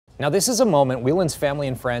Now, this is a moment Whelan's family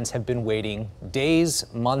and friends have been waiting days,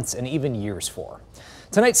 months, and even years for.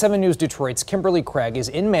 Tonight, 7 News Detroit's Kimberly Craig is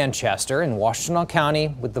in Manchester in Washtenaw County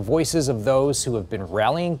with the voices of those who have been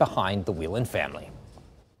rallying behind the Whelan family.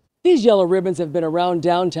 These yellow ribbons have been around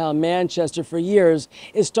downtown Manchester for years.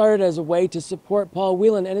 It started as a way to support Paul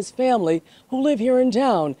Whelan and his family who live here in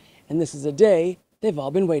town. And this is a day they've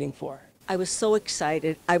all been waiting for. I was so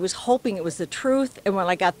excited. I was hoping it was the truth. And when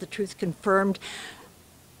I got the truth confirmed,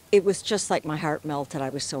 it was just like my heart melted. I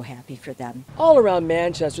was so happy for them. All around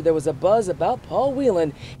Manchester, there was a buzz about Paul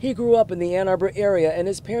Whelan. He grew up in the Ann Arbor area and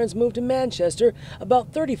his parents moved to Manchester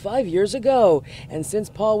about 35 years ago. And since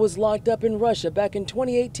Paul was locked up in Russia back in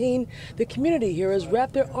 2018, the community here has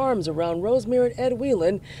wrapped their arms around Rosemary and Ed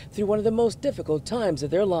Whelan through one of the most difficult times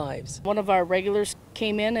of their lives. One of our regulars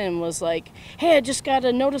came in and was like, "Hey, I just got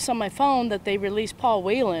a notice on my phone that they released Paul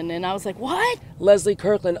Whelan." And I was like, "What?" Leslie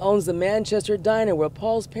Kirkland owns the Manchester Diner where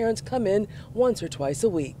Paul's parents come in once or twice a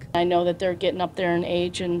week. I know that they're getting up there in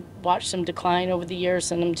age and watched them decline over the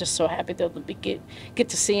years, and I'm just so happy they'll get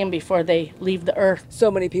to see him before they leave the earth. So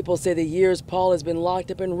many people say the years Paul has been locked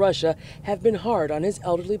up in Russia have been hard on his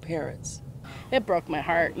elderly parents. It broke my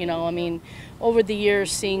heart, you know. I mean, over the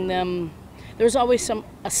years seeing them, there's always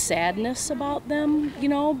a sadness about them, you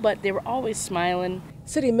know, but they were always smiling.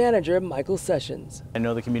 City Manager Michael Sessions. I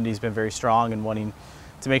know the community's been very strong in wanting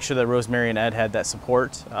to make sure that Rosemary and Ed had that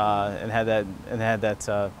support and had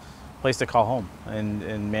that place to call home.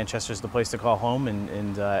 And Manchester's the place to call home,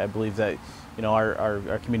 and I believe that, you know,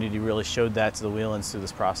 our community really showed that to the Whelans through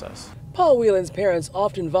this process. Paul Whelan's parents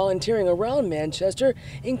often volunteering around Manchester,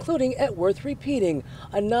 including at Worth Repeating,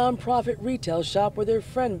 a non-profit retail shop where their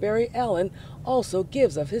friend Barry Allen also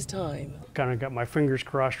gives of his time. Kind of got my fingers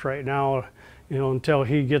crossed right now, you know, until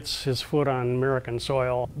he gets his foot on American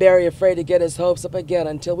soil. Barry afraid to get his hopes up again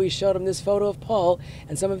until we showed him this photo of Paul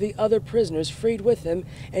and some of the other prisoners freed with him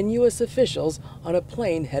and U.S. officials on a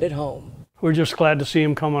plane headed home. We're just glad to see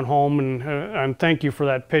him coming home, and thank you for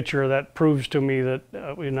that picture. That proves to me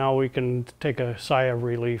that now we can take a sigh of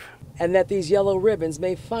relief. And that these yellow ribbons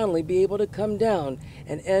may finally be able to come down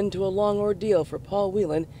and end to a long ordeal for Paul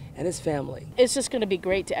Whelan and his family. It's just going to be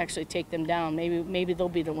great to actually take them down. Maybe they'll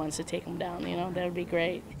be the ones to take them down, you know. That would be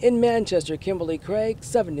great. In Manchester, Kimberly Craig,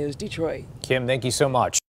 7 News Detroit. Kim, thank you so much.